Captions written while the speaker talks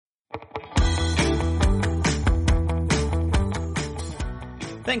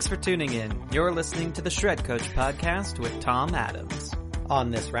Thanks for tuning in. You're listening to the Shred Coach podcast with Tom Adams.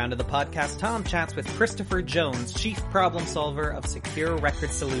 On this round of the podcast, Tom chats with Christopher Jones, chief problem solver of Secure Record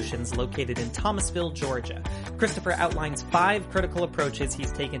Solutions located in Thomasville, Georgia. Christopher outlines 5 critical approaches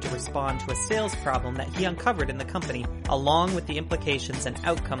he's taken to respond to a sales problem that he uncovered in the company, along with the implications and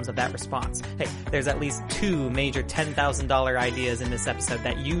outcomes of that response. Hey, there's at least 2 major $10,000 ideas in this episode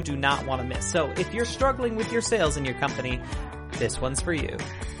that you do not want to miss. So if you're struggling with your sales in your company, this one's for you.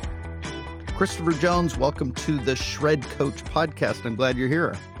 Christopher Jones, welcome to the Shred Coach podcast. I'm glad you're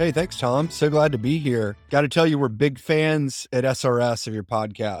here. Hey, thanks, Tom. So glad to be here. Got to tell you, we're big fans at SRS of your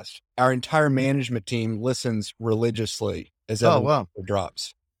podcast. Our entire management team listens religiously as episode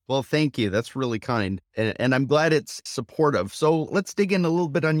drops. Well, thank you. That's really kind. And I'm glad it's supportive. So let's dig in a little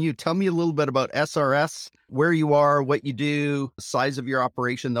bit on you. Tell me a little bit about SRS, where you are, what you do, size of your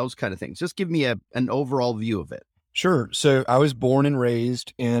operation, those kind of things. Just give me an overall view of it. Sure. So I was born and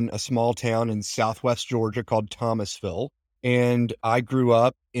raised in a small town in Southwest Georgia called Thomasville, and I grew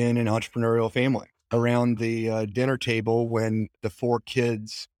up in an entrepreneurial family. Around the dinner table, when the 4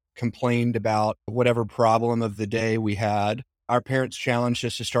 kids complained about whatever problem of the day we had, our parents challenged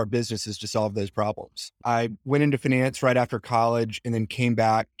us to start businesses to solve those problems. I went into finance right after college and then came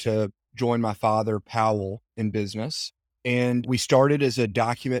back to join my father, Powell, in business. And we started as a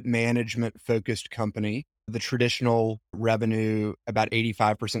document management focused company. The traditional revenue, about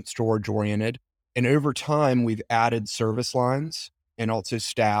 85% storage oriented. And over time, we've added service lines and also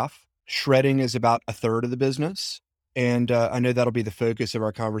staff. Shredding is about 1/3 of the business. And I know that'll be the focus of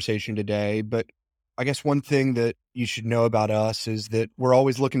our conversation today. But I guess one thing that you should know about us is that we're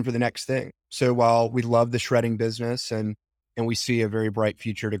always looking for the next thing. So while we love the shredding business and we see a very bright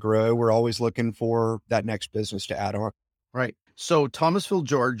future to grow, we're always looking for that next business to add on. Right. So Thomasville,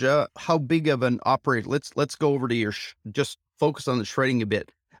 Georgia, how big of an operator? Let's go over to your, just focus on the shredding a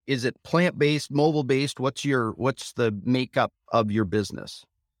bit. Is it plant-based, mobile-based? What's the makeup of your business?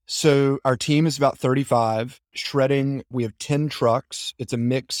 So our team is about 35. Shredding, we have 10 trucks. It's a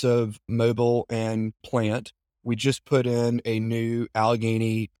mix of mobile and plant. We just put in a new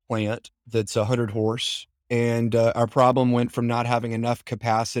Allegheny plant that's 100 horse. And our problem went from not having enough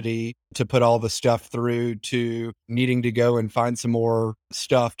capacity to put all the stuff through to needing to go and find some more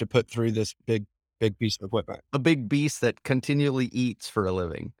stuff to put through this big piece of equipment. A big beast that continually eats for a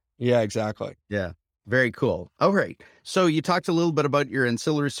living. Yeah, exactly. Yeah. Very cool. All right. So you talked a little bit about your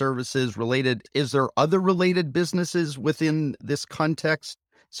ancillary services related. Is there other related businesses within this context?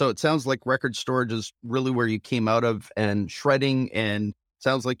 So it sounds like record storage is really where you came out of, and shredding, and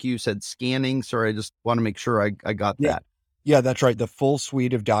sounds like you said scanning. Sorry, I just want to make sure I got that. Yeah, that's right. The full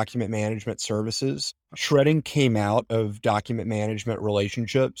suite of document management services. Shredding came out of document management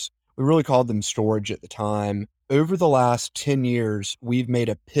relationships. We really called them storage at the time. Over the last 10 years, we've made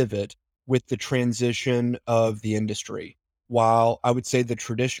a pivot with the transition of the industry. While I would say the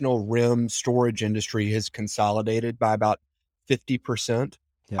traditional RIM storage industry has consolidated by about 50%,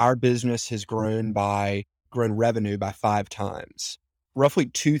 our business has grown revenue by 5 times. Roughly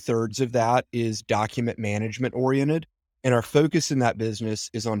 2/3 of that is document management oriented. And our focus in that business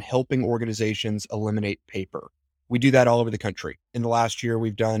is on helping organizations eliminate paper. We do that all over the country. In the last year,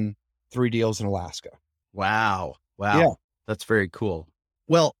 we've done 3 deals in Alaska. Wow. Yeah. That's very cool.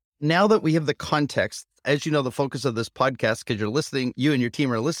 Well, now that we have the context, as you know, the focus of this podcast, because you and your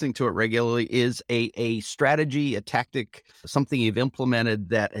team are listening to it regularly, is a strategy, a tactic, something you've implemented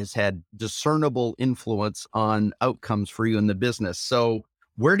that has had discernible influence on outcomes for you in the business. So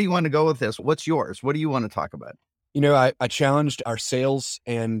where do you want to go with this? What's yours? What do you want to talk about? You know, I challenged our sales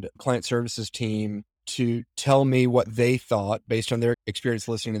and client services team to tell me what they thought, based on their experience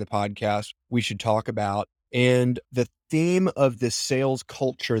listening to the podcast, we should talk about. And the theme of this sales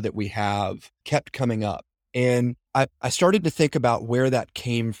culture that we have kept coming up. And I started to think about where that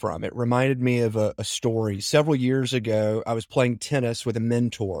came from. It reminded me of a story. Several years ago, I was playing tennis with a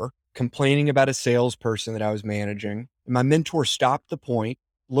mentor, complaining about a salesperson that I was managing. And my mentor stopped the point,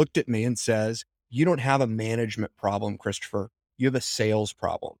 looked at me and says, "You don't have a management problem, Christopher. You have a sales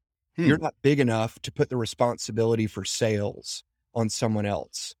problem. You're not big enough to put the responsibility for sales on someone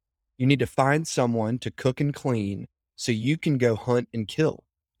else. You need to find someone to cook and clean so you can go hunt and kill."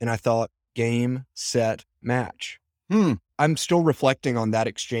 And I thought, game, set, match. I'm still reflecting on that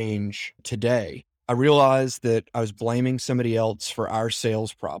exchange today. I realized that I was blaming somebody else for our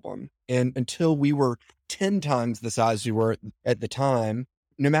sales problem. And until we were 10 times the size we were at the time,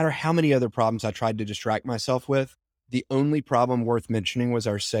 no matter how many other problems I tried to distract myself with, the only problem worth mentioning was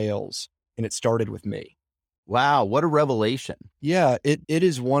our sales. And it started with me. Wow. What a revelation. Yeah, it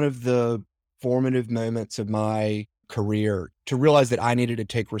is one of the formative moments of my career to realize that I needed to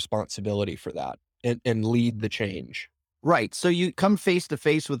take responsibility for that and lead the change. Right. So you come face to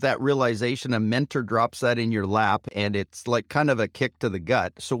face with that realization, a mentor drops that in your lap, and it's like kind of a kick to the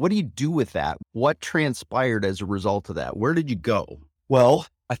gut. So what do you do with that? What transpired as a result of that? Where did you go? Well,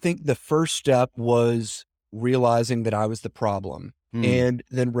 I think the first step was realizing that I was the problem and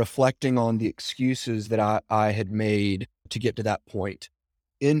then reflecting on the excuses that I had made to get to that point.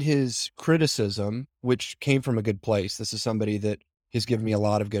 In his criticism, which came from a good place, this is somebody that has given me a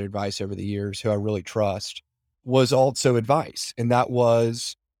lot of good advice over the years, who I really trust, was also advice. And that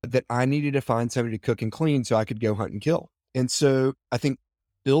was that I needed to find somebody to cook and clean so I could go hunt and kill. And so I think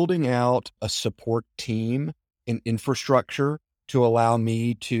building out a support team and infrastructure to allow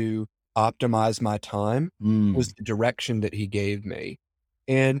me to optimize my time was the direction that he gave me.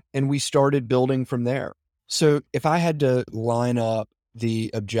 And we started building from there. So if I had to line up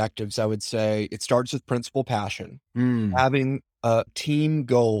the objectives, I would say it starts with principal passion, having a team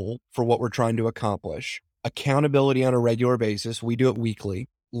goal for what we're trying to accomplish, accountability on a regular basis. We do it weekly,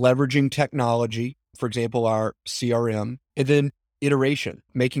 leveraging technology, for example, our CRM, and then iteration,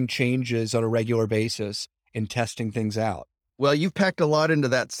 making changes on a regular basis and testing things out. Well, you've packed a lot into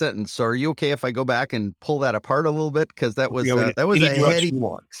that sentence. So are you okay if I go back and pull that apart a little bit? Because that was a heady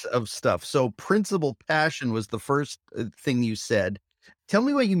box of stuff. So principal passion was the first thing you said. Tell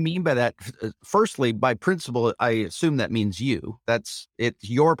me what you mean by that. Firstly, by principle, I assume that means you. It's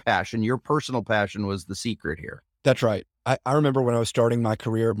your passion. Your personal passion was the secret here. That's right. I remember when I was starting my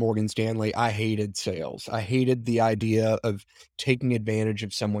career at Morgan Stanley, I hated sales. I hated the idea of taking advantage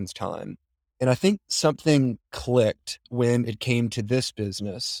of someone's time. And I think something clicked when it came to this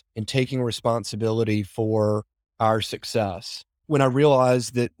business and taking responsibility for our success. When I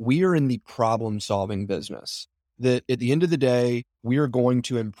realized that we are in the problem-solving business, that at the end of the day, we are going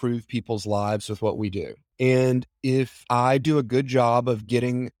to improve people's lives with what we do. And if I do a good job of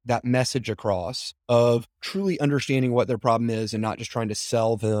getting that message across, of truly understanding what their problem is and not just trying to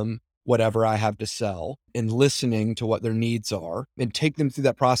sell them whatever I have to sell, and listening to what their needs are and take them through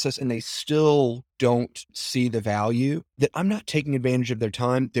that process, and they still don't see the value, that I'm not taking advantage of their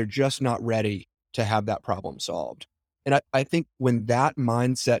time. They're just not ready to have that problem solved. And I think when that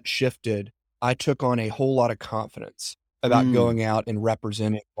mindset shifted, I took on a whole lot of confidence about going out and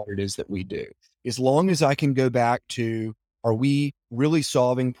representing what it is that we do. As long as I can go back to, are we really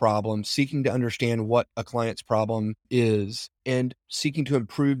solving problems, seeking to understand what a client's problem is and seeking to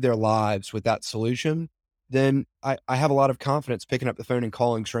improve their lives with that solution, then I have a lot of confidence picking up the phone and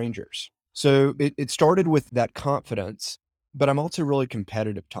calling strangers. So it started with that confidence, but I'm also really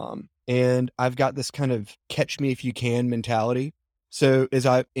competitive, Tom. And I've got this kind of catch me if you can mentality. So as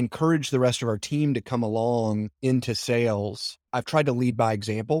I encourage the rest of our team to come along into sales, I've tried to lead by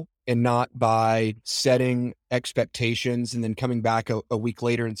example and not by setting expectations and then coming back a week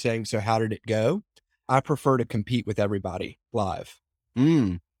later and saying, so how did it go? I prefer to compete with everybody live.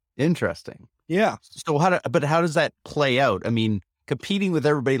 Interesting. Yeah. So how does that play out? I mean, competing with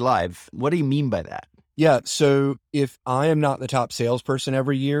everybody live, what do you mean by that? Yeah. So if I am not the top salesperson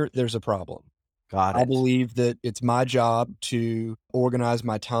every year, there's a problem. Got it. I believe that it's my job to organize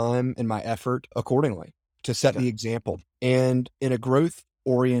my time and my effort accordingly, to set the example. And in a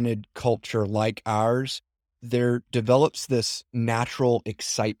growth-oriented culture like ours, there develops this natural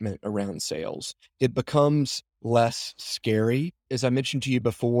excitement around sales. It becomes less scary. As I mentioned to you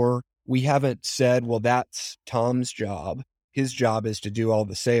before, we haven't said, well, that's Tom's job. His job is to do all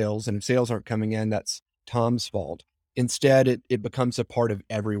the sales. And if sales aren't coming in, that's Tom's fault. Instead, it becomes a part of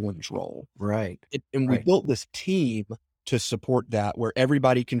everyone's role. Right. We built this team to support that, where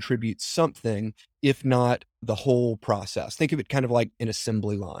everybody contributes something, if not the whole process. Think of it kind of like an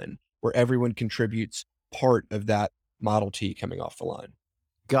assembly line where everyone contributes part of that Model T coming off the line.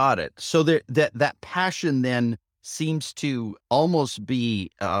 Got it. So that passion then seems to almost be,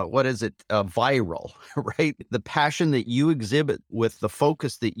 viral, right? The passion that you exhibit with the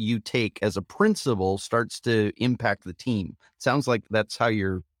focus that you take as a principal starts to impact the team. Sounds like that's how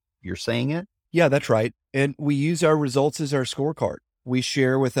you're saying it? Yeah, that's right. And we use our results as our scorecard. We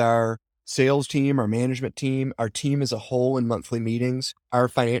share with our sales team, our management team, our team as a whole in monthly meetings, our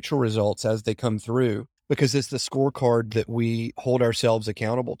financial results as they come through, because it's the scorecard that we hold ourselves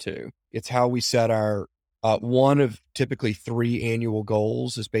accountable to. It's how we set our one of typically 3 annual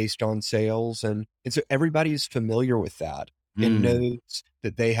goals is based on sales. And so everybody's familiar with that and knows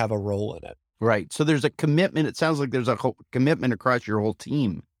that they have a role in it. Right. So there's a commitment. It sounds like there's a commitment across your whole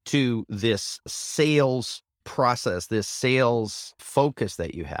team to this sales process, this sales focus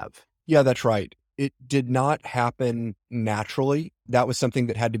that you have. Yeah, that's right. It did not happen naturally. That was something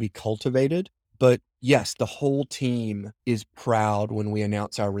that had to be cultivated. But yes, the whole team is proud when we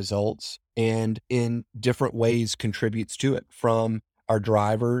announce our results and in different ways contributes to it, from our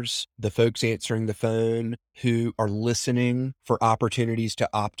drivers, the folks answering the phone who are listening for opportunities to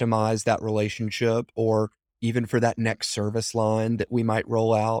optimize that relationship, or even for that next service line that we might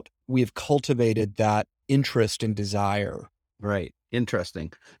roll out. We have cultivated that interest and desire. Right.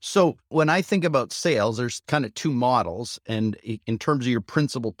 Interesting. So when I think about sales, there's kind of two models. And in terms of your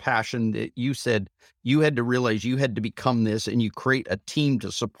principal passion, you said you had to realize you had to become this and you create a team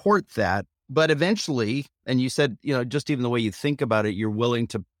to support that. But eventually, and you said, just even the way you think about it, you're willing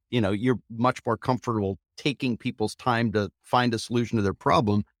to, you're much more comfortable taking people's time to find a solution to their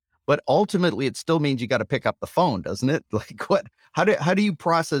problem. But ultimately, it still means you got to pick up the phone, doesn't it? Like how do you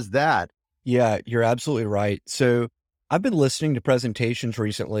process that? Yeah, you're absolutely right. So I've been listening to presentations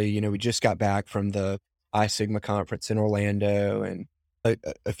recently. We just got back from the iSigma conference in Orlando and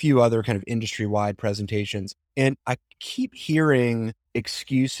a few other kind of industry-wide presentations. And I keep hearing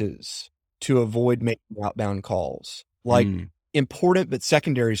excuses to avoid making outbound calls, like important but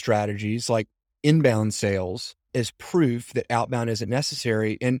secondary strategies like inbound sales as proof that outbound isn't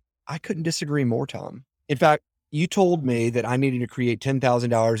necessary. And I couldn't disagree more, Tom. In fact, you told me that I needed to create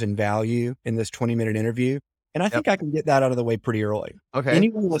 $10,000 in value in this 20-minute interview. And I think I can get that out of the way pretty early. Okay.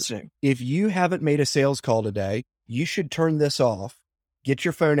 Anyone listening, if you haven't made a sales call today, you should turn this off, get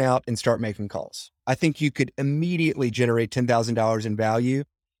your phone out and start making calls. I think you could immediately generate $10,000 in value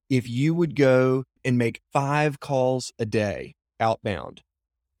if you would go and make 5 calls a day outbound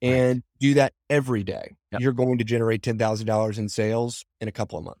and do that every day. Yep. You're going to generate $10,000 in sales in a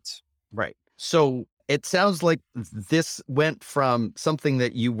couple of months. Right. So it sounds like this went from something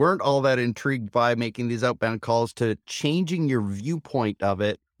that you weren't all that intrigued by, making these outbound calls, to changing your viewpoint of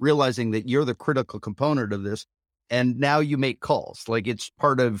it, realizing that you're the critical component of this. And now you make calls. Like it's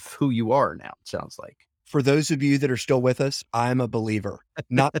part of who you are now, it sounds like. For those of you that are still with us, I'm a believer.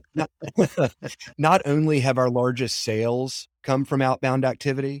 Not only have our largest sales come from outbound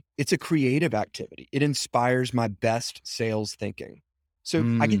activity, it's a creative activity. It inspires my best sales thinking. So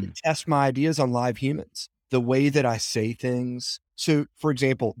I get to test my ideas on live humans, the way that I say things. So for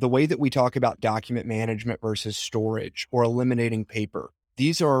example, the way that we talk about document management versus storage or eliminating paper,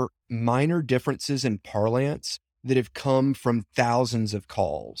 these are minor differences in parlance that have come from thousands of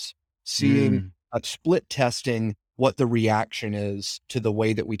calls, seeing split testing what the reaction is to the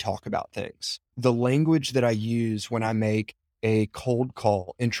way that we talk about things. The language that I use when I make a cold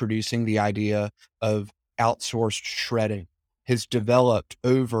call introducing the idea of outsourced shredding has developed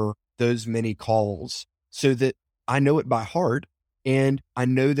over those many calls so that I know it by heart and I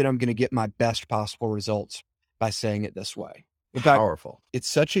know that I'm going to get my best possible results by saying it this way. In fact, powerful. It's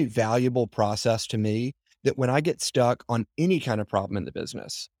such a valuable process to me that when I get stuck on any kind of problem in the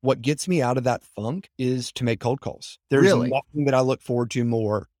business, what gets me out of that funk is to make cold calls. There's nothing that I look forward to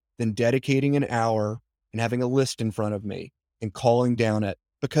more than dedicating an hour and having a list in front of me and calling down it,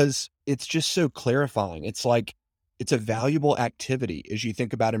 because it's just so clarifying. It's like, it's a valuable activity as you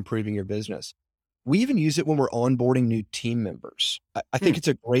think about improving your business. We even use it when we're onboarding new team members. I think it's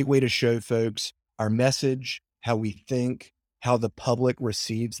a great way to show folks our message, how we think, how the public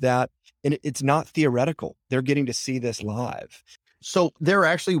receives that. And it's not theoretical. They're getting to see this live. So they're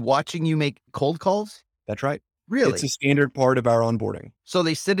actually watching you make cold calls? That's right. Really? It's a standard part of our onboarding. So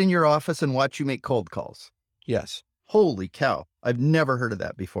they sit in your office and watch you make cold calls? Yes. Holy cow. I've never heard of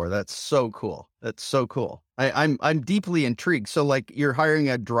that before. That's so cool. That's so cool. I'm deeply intrigued. So like you're hiring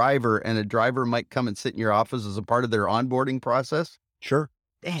a driver and a driver might come and sit in your office as a part of their onboarding process? Sure.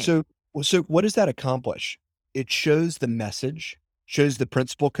 Dang. So what does that accomplish? It shows the message, shows the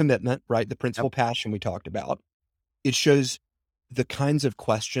principal commitment, right? The principal passion we talked about. It shows the kinds of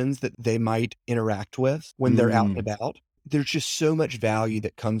questions that they might interact with when they're out and about. There's just so much value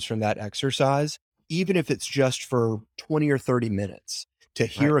that comes from that exercise, even if it's just for 20 or 30 minutes. To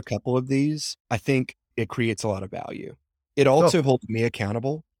hear a couple of these, I think it creates a lot of value. It also holds me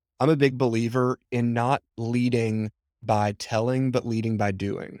accountable. I'm a big believer in not leading by telling, but leading by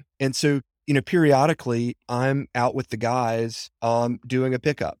doing. And so, periodically I'm out with the guys doing a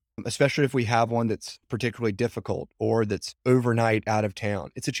pickup, especially if we have one that's particularly difficult or that's overnight out of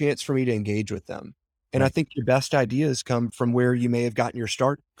town. It's a chance for me to engage with them. And I think your best ideas come from where you may have gotten your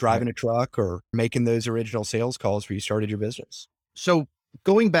start, driving a truck or making those original sales calls where you started your business. So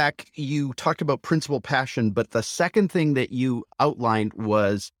going back, you talked about principal passion, but the second thing that you outlined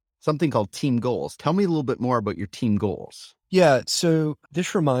was something called team goals. Tell me a little bit more about your team goals. Yeah. So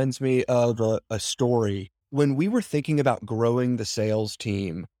this reminds me of a story. When we were thinking about growing the sales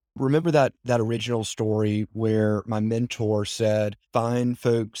team, remember that original story where my mentor said, find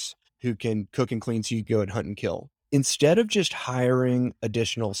folks who can cook and clean so you go and hunt and kill. Instead of just hiring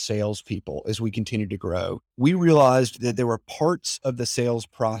additional salespeople as we continue to grow, we realized that there were parts of the sales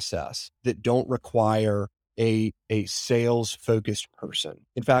process that don't require a sales focused person.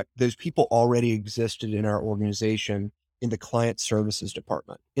 In fact, those people already existed in our organization in the client services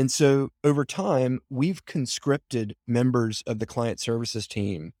department. And so over time, we've conscripted members of the client services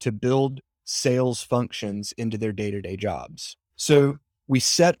team to build sales functions into their day-to-day jobs. So we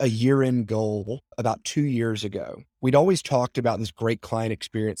set a year-end goal about 2 years ago. We'd always talked about this great client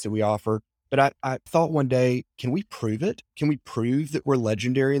experience that we offer, but I thought one day, can we prove it? Can we prove that we're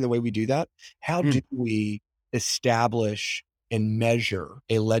legendary in the way we do that? How do we establish and measure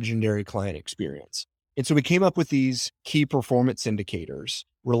a legendary client experience? And so we came up with these key performance indicators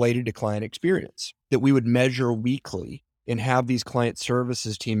related to client experience that we would measure weekly and have these client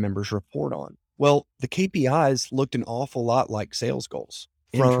services team members report on. Well, the KPIs looked an awful lot like sales goals.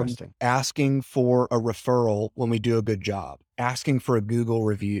 From asking for a referral when we do a good job, asking for a Google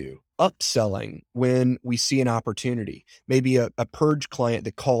review, upselling when we see an opportunity, maybe a purge client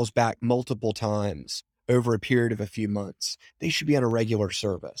that calls back multiple times over a period of a few months. They should be on a regular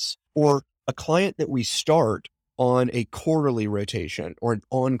service. Or a client that we start on a quarterly rotation or an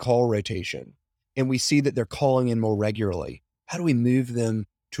on-call rotation, and we see that they're calling in more regularly. How do we move them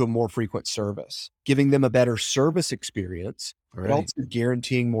to a more frequent service, giving them a better service experience, but also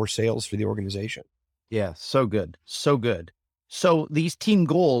guaranteeing more sales for the organization? Yeah, so good. So good. So these team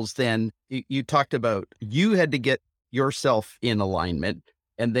goals, then you talked about, you had to get yourself in alignment,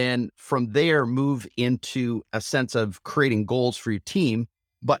 and then from there move into a sense of creating goals for your team.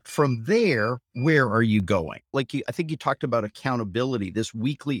 But from there, where are you going? I think you talked about accountability, this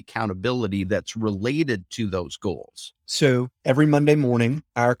weekly accountability that's related to those goals. So every Monday morning,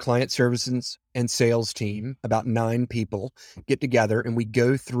 our client services and sales team, about 9 people, get together and we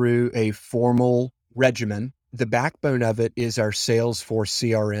go through a formal regimen. The backbone of it is our Salesforce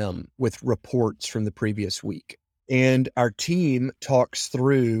CRM with reports from the previous week. And our team talks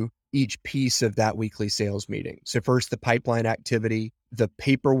through each piece of that weekly sales meeting. So first, the pipeline activity, the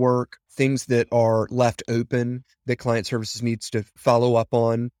paperwork, things that are left open that client services needs to follow up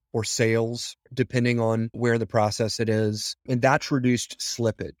on, or sales, depending on where the process it is. And that's reduced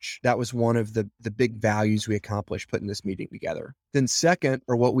slippage. That was one of the big values we accomplished putting this meeting together. Then second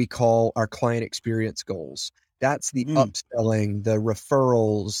are what we call our client experience goals. That's the upselling, the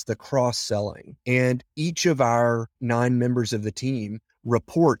referrals, the cross-selling. And each of our 9 members of the team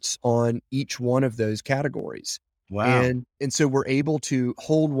reports on each one of those categories. Wow. And so we're able to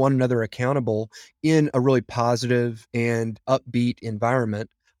hold one another accountable in a really positive and upbeat environment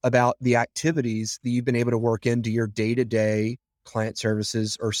about the activities that you've been able to work into your day-to-day client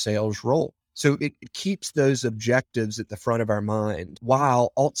services or sales role. So it keeps those objectives at the front of our mind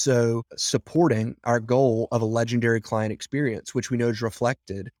while also supporting our goal of a legendary client experience, which we know is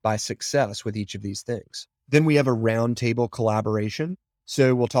reflected by success with each of these things. Then we have a roundtable collaboration.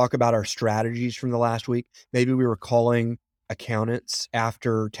 So we'll talk about our strategies from the last week. Maybe we were calling accountants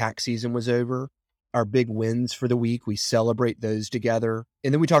after tax season was over. Our big wins for the week, we celebrate those together.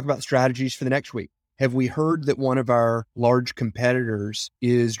 And then we talk about strategies for the next week. Have we heard that one of our large competitors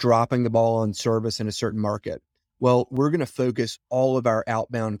is dropping the ball on service in a certain market? Well, we're going to focus all of our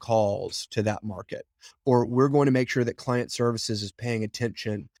outbound calls to that market, or we're going to make sure that client services is paying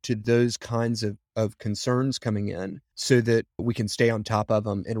attention to those kinds of concerns coming in so that we can stay on top of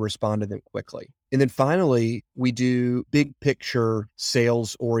them and respond to them quickly. And then finally, we do big picture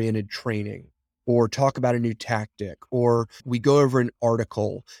sales oriented training, or talk about a new tactic, or we go over an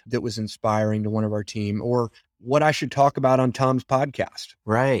article that was inspiring to one of our team, or what I should talk about on Tom's podcast.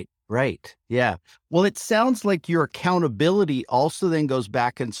 Right. Yeah. Well, it sounds like your accountability also then goes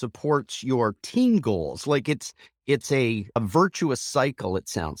back and supports your team goals. Like it's a virtuous cycle, it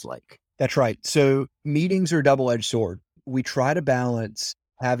sounds like. That's right. So meetings are a double-edged sword. We try to balance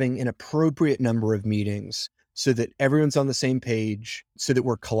having an appropriate number of meetings so that everyone's on the same page, so that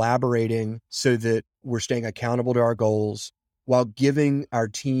we're collaborating, so that we're staying accountable to our goals, while giving our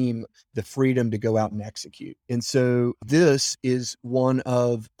team the freedom to go out and execute. And so this is one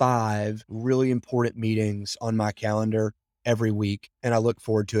of 5 really important meetings on my calendar every week, and I look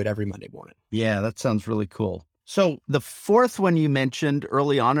forward to it every Monday morning. Yeah, that sounds really cool. So the fourth one you mentioned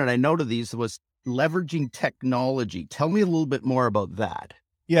early on, and I noted these, was leveraging technology. Tell me a little bit more about that.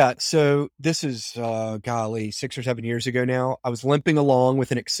 Yeah. So this is, 6 or 7 years ago now. I was limping along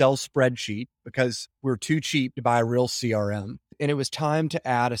with an Excel spreadsheet because we were too cheap to buy a real CRM. And it was time to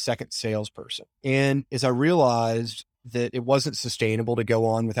add a second salesperson. And as I realized that it wasn't sustainable to go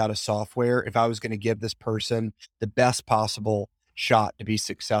on without a software, if I was going to give this person the best possible shot to be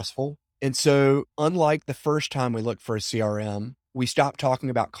successful. And so unlike the first time we looked for a CRM, we stopped talking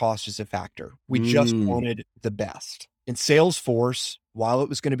about cost as a factor. We just wanted the best. And Salesforce, while it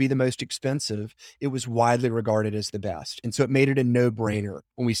was going to be the most expensive, it was widely regarded as the best. And so it made it a no-brainer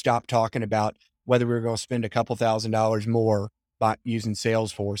when we stopped talking about whether we were going to spend a couple $1,000s more by using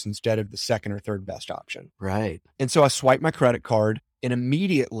Salesforce instead of the second or third best option. Right. And so I swiped my credit card, and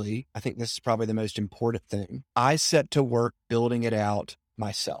immediately, I think this is probably the most important thing, I set to work building it out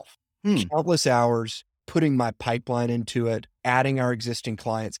myself. Countless hours, putting my pipeline into it, adding our existing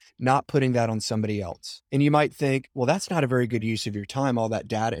clients, not putting that on somebody else. And you might think, well, that's not a very good use of your time, all that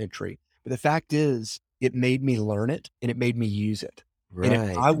data entry. But the fact is, it made me learn it and it made me use it. Right.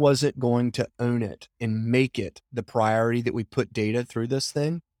 And if I wasn't going to own it and make it the priority that we put data through this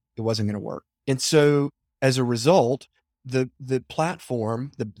thing, it wasn't going to work. And so as a result, the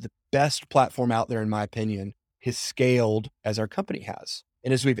platform, the best platform out there, in my opinion, has scaled as our company has.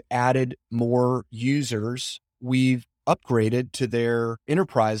 And as we've added more users, we've upgraded to their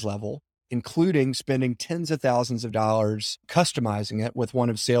enterprise level, including spending tens of thousands of dollars customizing it with one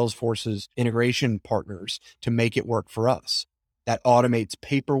of Salesforce's integration partners to make it work for us. That automates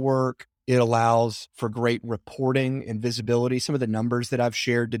paperwork. It allows for great reporting and visibility. Some of the numbers that I've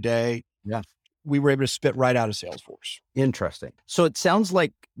shared today, we were able to spit right out of Salesforce. Interesting. So it sounds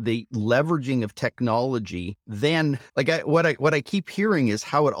like the leveraging of technology, then what I keep hearing is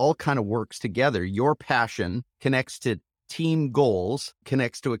how it all kind of works together. Your passion connects to team goals,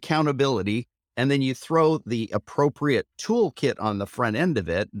 connects to accountability, and then you throw the appropriate toolkit on the front end of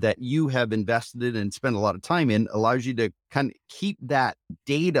it that you have invested in and spent a lot of time in, allows you to kind of keep that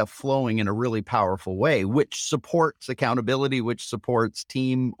data flowing in a really powerful way, which supports accountability, which supports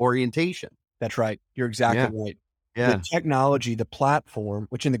team orientation. That's right. You're exactly right. Yeah. The technology, the platform,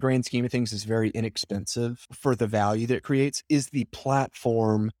 which in the grand scheme of things is very inexpensive for the value that it creates, is the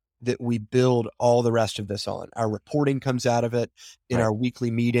platform that we build all the rest of this on. Our reporting comes out of it. In our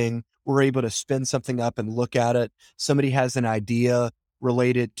weekly meeting, we're able to spin something up and look at it. Somebody has an idea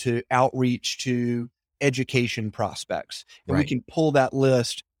related to outreach to education prospects, and we can pull that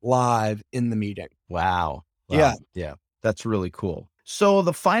list live in the meeting. Wow. Yeah. That's really cool. So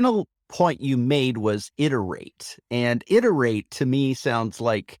the final point you made was iterate, and iterate to me sounds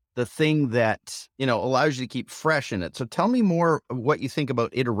like the thing that, allows you to keep fresh in it. So tell me more of what you think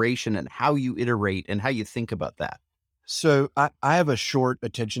about iteration and how you iterate and how you think about that. So I have a short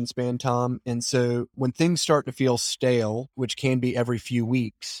attention span, Tom. And so when things start to feel stale, which can be every few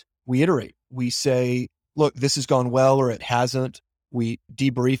weeks, we iterate. We say, look, this has gone well or it hasn't. We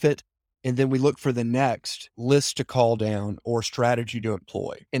debrief it. And then we look for the next list to call down or strategy to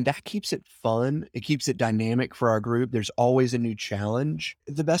employ. And that keeps it fun. It keeps it dynamic for our group. There's always a new challenge.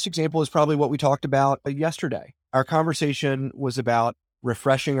 The best example is probably what we talked about yesterday. Our conversation was about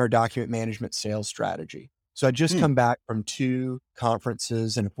refreshing our document management sales strategy. So I just come back from 2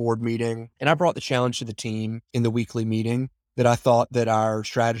 conferences and a board meeting, and I brought the challenge to the team in the weekly meeting that I thought that our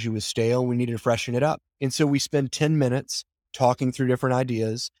strategy was stale. We needed to freshen it up. And so we spend 10 minutes talking through different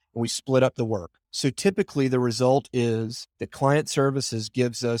ideas, and we split up the work. So typically the result is that client services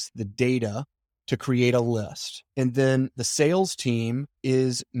gives us the data to create a list. And then the sales team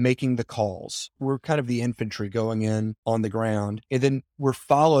is making the calls. We're kind of the infantry going in on the ground. And then we're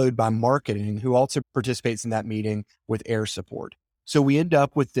followed by marketing, who also participates in that meeting with air support. So we end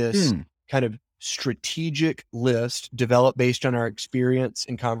up with this kind of strategic list developed based on our experience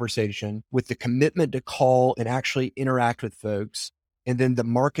and conversation, with the commitment to call and actually interact with folks. And then the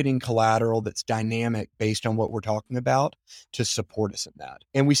marketing collateral that's dynamic based on what we're talking about to support us in that.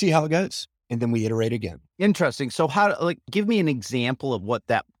 And we see how it goes. And then we iterate again. Interesting. So give me an example of what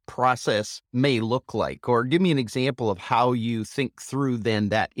that process may look like, or give me an example of how you think through then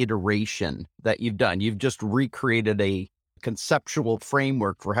that iteration that you've done. You've just recreated a conceptual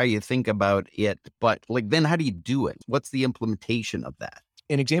framework for how you think about it, but then how do you do it? What's the implementation of that?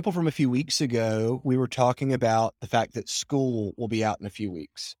 An example from a few weeks ago, we were talking about the fact that school will be out in a few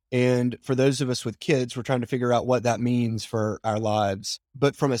weeks. And for those of us with kids, we're trying to figure out what that means for our lives.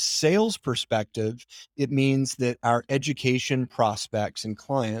 But from a sales perspective, it means that our education prospects and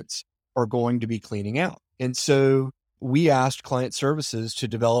clients are going to be cleaning out. And so we asked client services to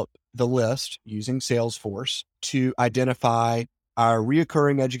develop the list using Salesforce to identify our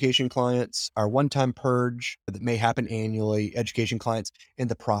reoccurring education clients, our one-time purge that may happen annually, education clients, and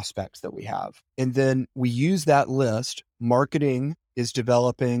the prospects that we have. And then we use that list. Marketing is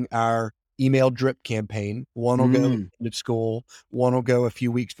developing our email drip campaign. One will go end of school. One will go a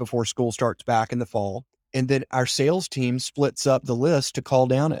few weeks before school starts back in the fall. And then our sales team splits up the list to call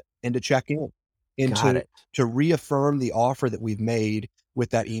down it and to check in. and Got it. to reaffirm the offer that we've made with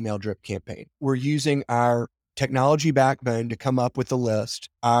that email drip campaign. We're using our technology backbone to come up with the list,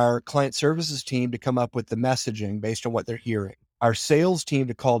 our client services team to come up with the messaging based on what they're hearing, our sales team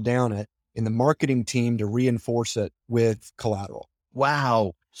to call down it, and the marketing team to reinforce it with collateral.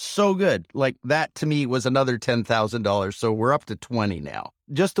 Wow. So good. Like that to me was another $10,000. So we're up to 20 now.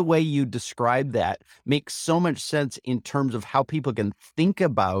 Just the way you describe that makes so much sense in terms of how people can think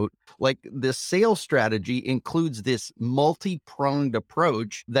about like this sales strategy includes this multi-pronged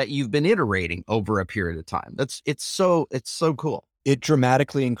approach that you've been iterating over a period of time. It's so cool. It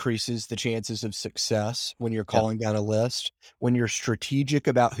dramatically increases the chances of success when you're calling down a list, when you're strategic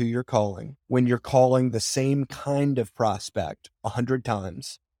about who you're calling, when you're calling the same kind of prospect 100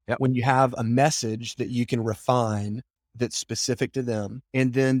 times, when you have a message that you can refine that's specific to them,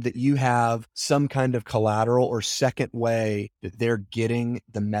 and then that you have some kind of collateral or second way that they're getting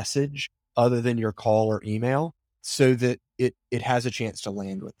the message other than your call or email so that it has a chance to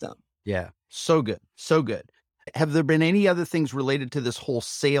land with them. Yeah. So good. So good. Have there been any other things related to this whole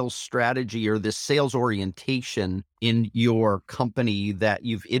sales strategy or this sales orientation in your company that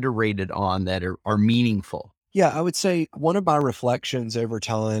you've iterated on that are meaningful? Yeah, I would say one of my reflections over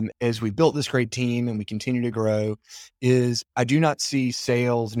time as we built this great team and we continue to grow is I do not see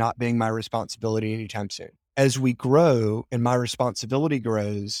sales not being my responsibility anytime soon. As we grow and my responsibility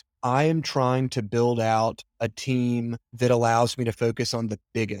grows, I am trying to build out a team that allows me to focus on the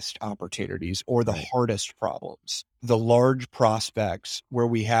biggest opportunities or the hardest problems, the large prospects where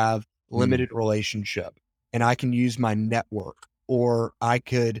we have limited relationship and I can use my network, or I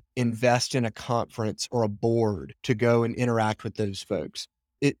could invest in a conference or a board to go and interact with those folks.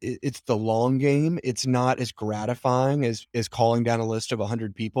 It's the long game. It's not as gratifying as calling down a list of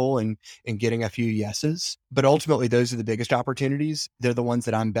 100 people and getting a few yeses. But ultimately, those are the biggest opportunities. They're the ones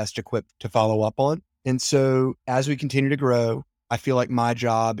that I'm best equipped to follow up on. And so as we continue to grow, I feel like my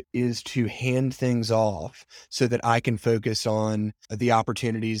job is to hand things off so that I can focus on the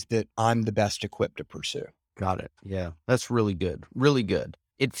opportunities that I'm the best equipped to pursue. Got it. Yeah, that's really good. Really good.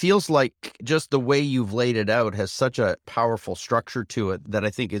 It feels like just the way you've laid it out has such a powerful structure to it that I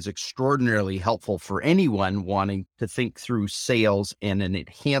think is extraordinarily helpful for anyone wanting to think through sales and an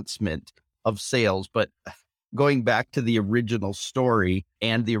enhancement of sales. But going back to the original story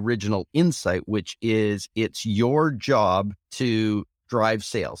and the original insight, which is it's your job to drive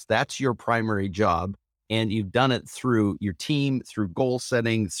sales. That's your primary job. And you've done it through your team, through goal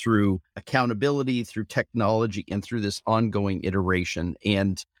setting, through accountability, through technology, and through this ongoing iteration.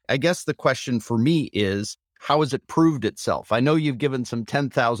 And I guess the question for me is, how has it proved itself? I know you've given some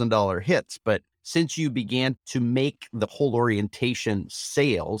 $10,000 hits, but since you began to make the whole orientation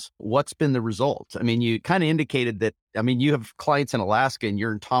sales, what's been the result? I mean, you kind of indicated that, I mean, you have clients in Alaska and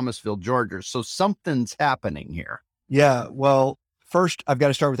you're in Thomasville, Georgia. So something's happening here. Yeah, well, first, I've got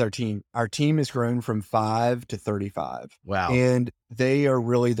to start with our team. Our team has grown from 5 to 35. Wow. And they are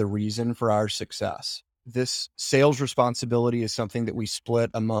really the reason for our success. This sales responsibility is something that we split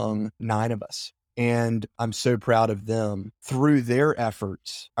among 9 of us. And I'm so proud of them. Through their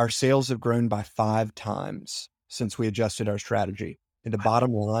efforts, our sales have grown by 5 times since we adjusted our strategy. And the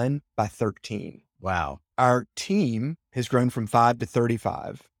bottom line, by 13. Wow. Our team has grown from 5 to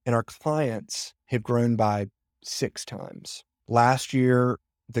 35, and our clients have grown by 6 times. Last year,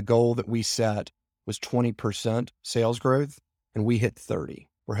 the goal that we set was 20% sales growth, and we hit 30.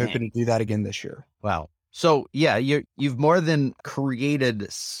 We're hoping to do that again this year. Wow. So yeah, you've more than created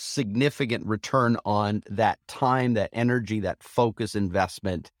significant return on that time, that energy, that focus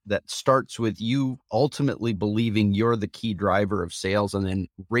investment that starts with you ultimately believing you're the key driver of sales and then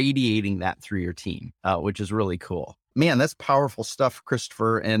radiating that through your team, which is really cool. Man, that's powerful stuff,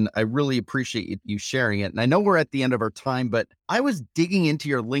 Christopher, and I really appreciate you sharing it. And I know we're at the end of our time, but I was digging into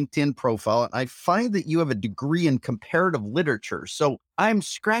your LinkedIn profile, and I find that you have a degree in comparative literature. So I'm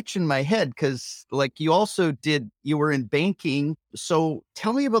scratching my head because, like, you were in banking. So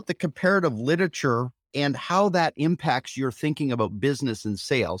tell me about the comparative literature and how that impacts your thinking about business and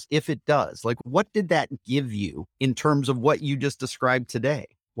sales, if it does. Like, what did that give you in terms of what you just described today?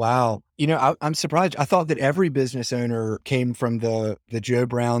 Wow. I'm surprised. I thought that every business owner came from the Joe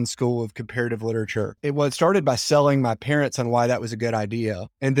Brown School of Comparative Literature. It started by selling my parents on why that was a good idea,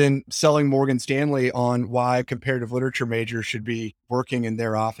 and then selling Morgan Stanley on why a comparative literature major should be working in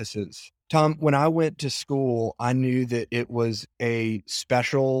their offices. Tom, when I went to school, I knew that it was a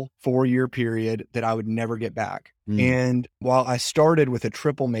special 4-year period that I would never get back. And while I started with a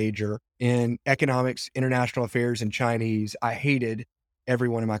triple major in economics, international affairs, and Chinese, I hated every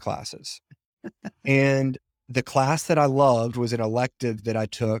one of my classes. And the class that I loved was an elective that I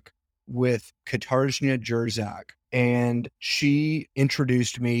took with Katarzyna Jerzak, and she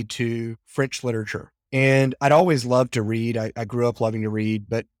introduced me to French literature. And I'd always loved to read. I grew up loving to read,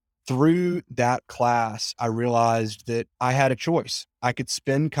 but through that class, I realized that I had a choice. I could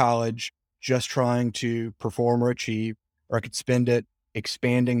spend college just trying to perform or achieve, or I could spend it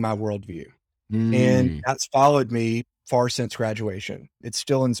expanding my worldview. And that's followed me far since graduation. It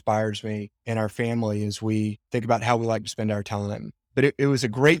still inspires me and our family as we think about how we like to spend our time. But it was a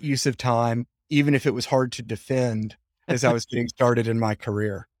great use of time, even if it was hard to defend as I was getting started in my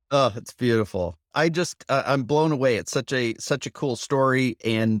career. Oh, it's beautiful. I'm blown away. It's such a cool story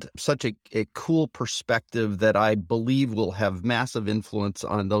and such a cool perspective that I believe will have massive influence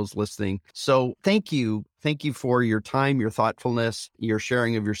on those listening. So thank you. Thank you for your time, your thoughtfulness, your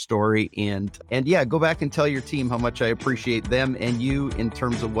sharing of your story. And yeah, go back and tell your team how much I appreciate them and you in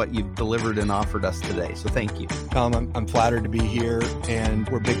terms of what you've delivered and offered us today. So thank you. Tom, I'm flattered to be here, and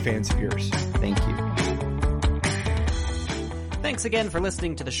we're big fans of yours. Thank you. Thanks again for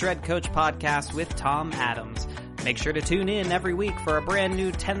listening to the Shred Coach podcast with Tom Adams. Make sure to tune in every week for a brand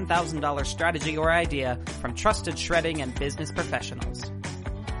new $10,000 strategy or idea from trusted shredding and business professionals.